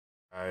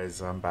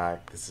Guys, I'm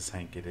back. This is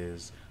Hank. It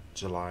is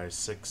July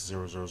 6,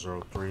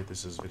 0003.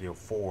 This is video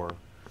 4.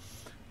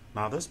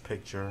 Now this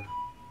picture,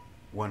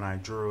 when I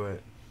drew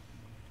it,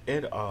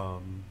 it I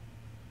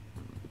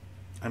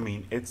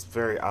mean, it's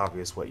very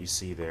obvious what you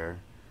see there.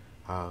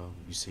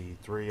 You see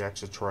three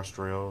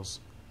extraterrestrials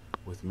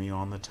with me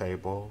on the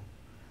table,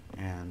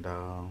 and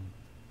um,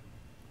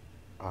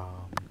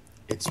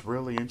 it's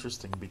really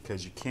interesting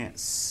because you can't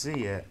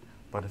see it,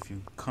 but if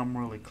you come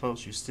really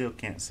close, you still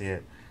can't see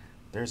it.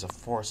 There's a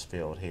force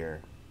field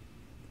here,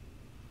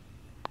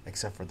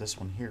 except for this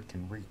one here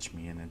can reach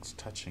me and it's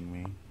touching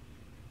me,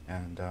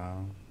 and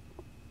and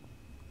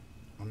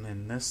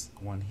then this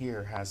one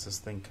here has this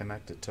thing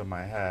connected to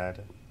my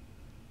head,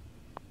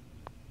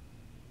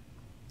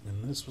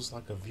 and this was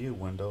like a view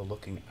window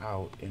looking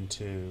out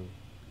into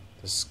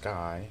the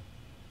sky.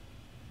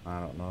 I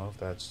don't know if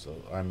that's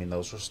I mean,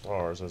 those were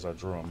stars as I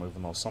drew them,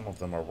 even though some of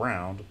them are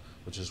round,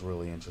 which is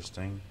really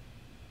interesting.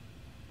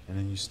 And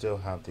then you still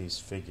have these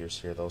figures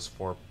here, those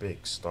four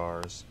big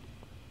stars.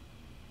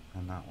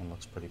 And that one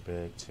looks pretty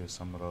big too,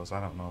 some of those. I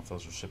don't know if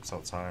those are ships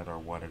outside or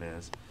what it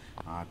is.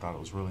 I thought it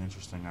was really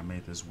interesting. I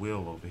made this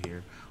wheel over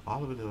here.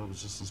 All of it I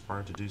was just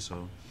inspired to do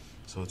so.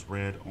 So it's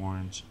red,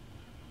 orange,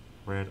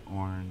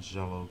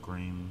 yellow,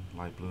 green,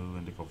 light blue,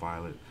 indigo,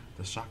 violet.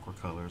 The chakra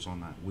colors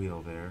on that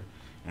wheel there.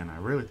 And I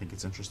really think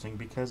it's interesting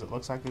because it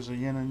looks like there's a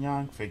yin and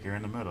yang figure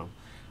in the middle.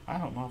 I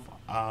don't know if,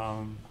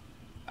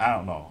 I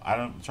don't know.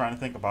 I'm trying to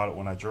think about it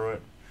when I drew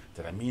it.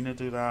 Did I mean to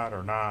do that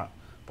or not?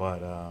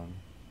 But,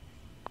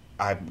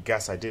 I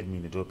guess I did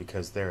mean to do it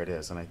because there it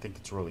is, and I think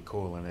it's really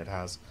cool, and it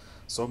has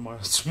so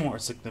much more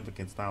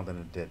significance now than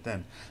it did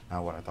then.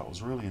 Now, what I thought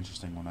was really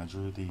interesting when I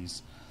drew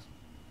these,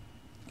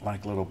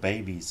 like little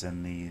babies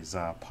in these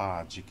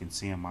pods, you can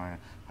see in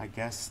I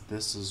guess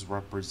this is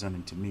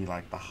representing to me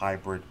like the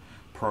hybrid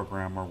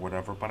program or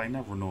whatever, but I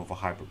never knew of a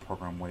hybrid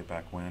program way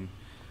back when.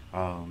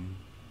 Um,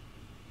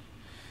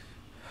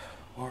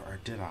 or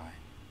did I?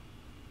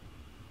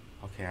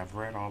 Okay, I've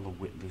read all the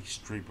Whitley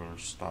Strieber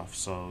stuff,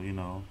 so,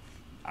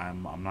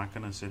 I'm not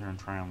gonna sit here and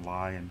try and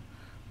lie and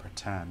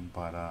pretend,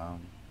 but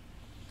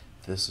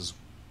this is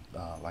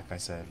like I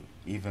said,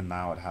 even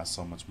now it has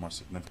so much more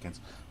significance.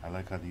 I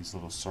like how these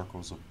little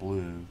circles of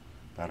blue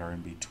that are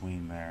in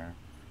between there,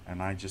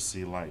 and I just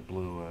see light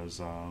blue as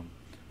a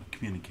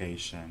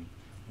communication,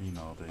 the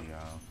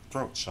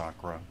throat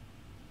chakra,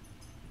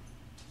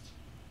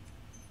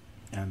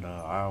 and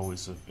I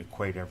always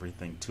equate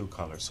everything to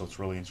color. So it's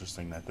really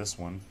interesting that this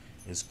one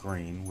is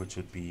green, which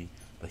would be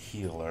the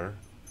healer,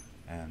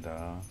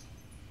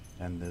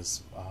 and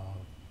this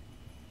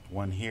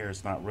one here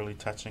is not really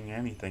touching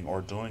anything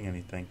or doing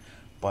anything,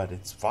 but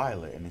it's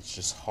violet and it's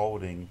just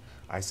holding,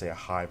 I say, a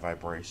high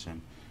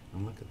vibration.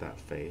 And look at that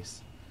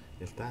face.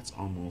 If that's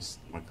almost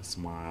like a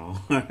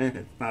smile,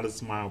 it's not a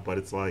smile, but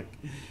it's like,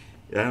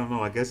 I don't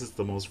know, I guess it's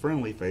the most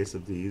friendly face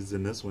of these.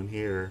 And this one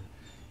here,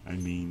 I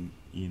mean,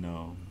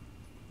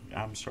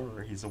 I'm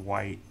sure he's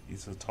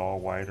a tall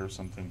white or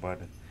something,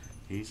 but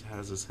he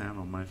has his hand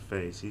on my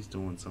face. He's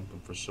doing something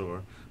for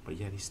sure, but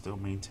yet he's still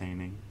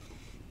maintaining.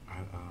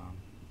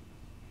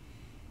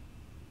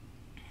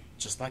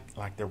 Just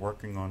like they're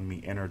working on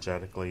me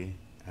energetically,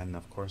 and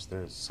of course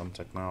there's some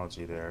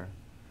technology there.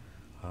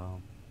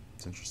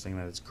 It's interesting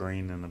that it's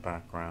green in the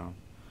background,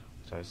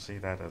 which I see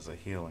that as a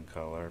healing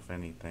color, if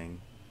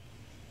anything.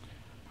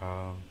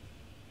 Um,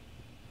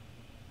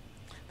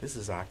 this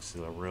is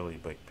actually a really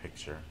big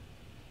picture.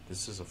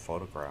 This is a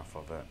photograph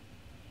of it.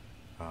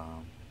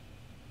 Um,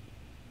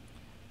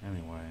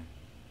 anyway,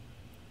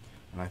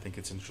 and I think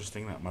it's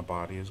interesting that my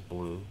body is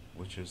blue,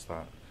 which is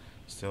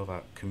still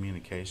that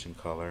communication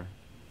color.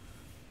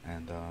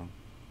 And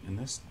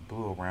this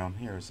blue around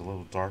here is a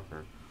little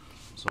darker.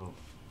 So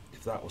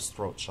if that was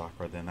throat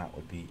chakra, then that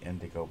would be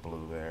indigo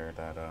blue there.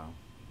 That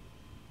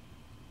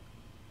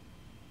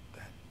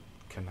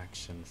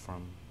connection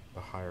from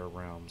the higher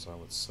realms, I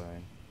would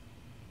say.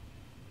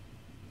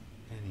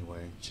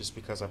 Anyway, just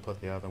because I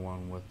put the other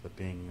one with the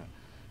being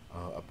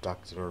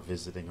abducted or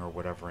visiting or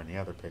whatever in the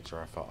other picture,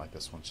 I felt like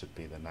this one should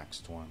be the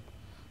next one.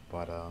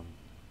 But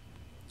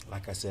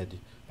like I said,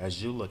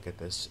 as you look at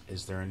this,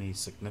 is there any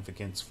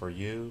significance for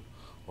you,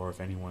 or if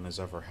anyone has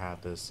ever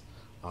had this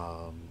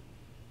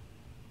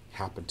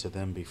happen to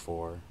them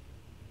before,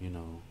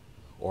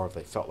 or if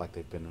they felt like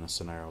they've been in a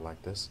scenario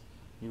like this,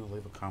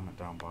 leave a comment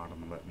down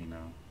bottom and let me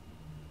know.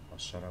 I'll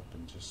shut up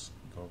and just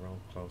go real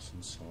close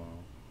and slow.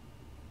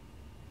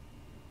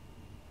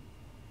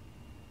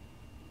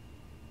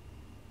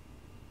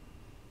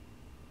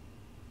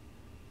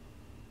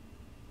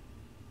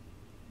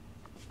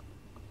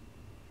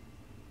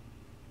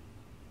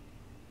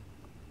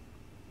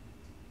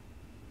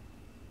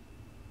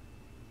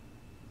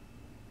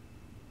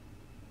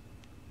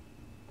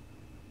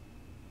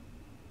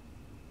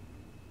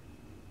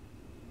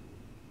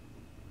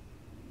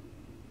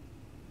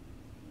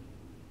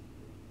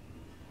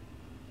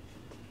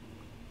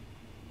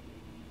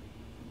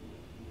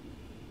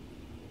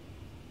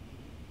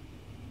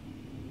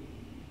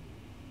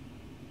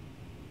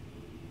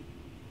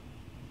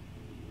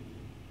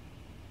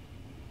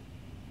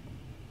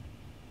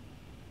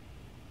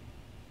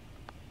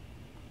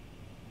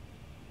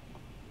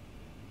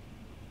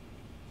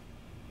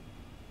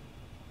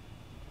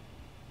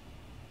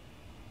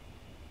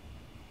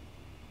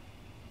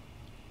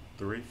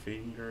 3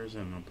 fingers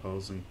and an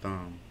opposing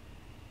thumb.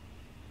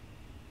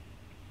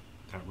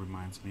 That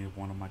reminds me of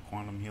one of my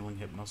quantum healing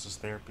hypnosis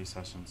therapy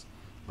sessions.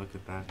 Look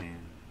at that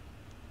hand.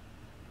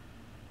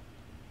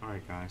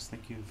 Alright guys,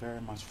 thank you very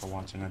much for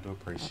watching. I do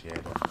appreciate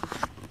it.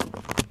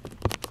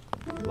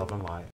 Love and light.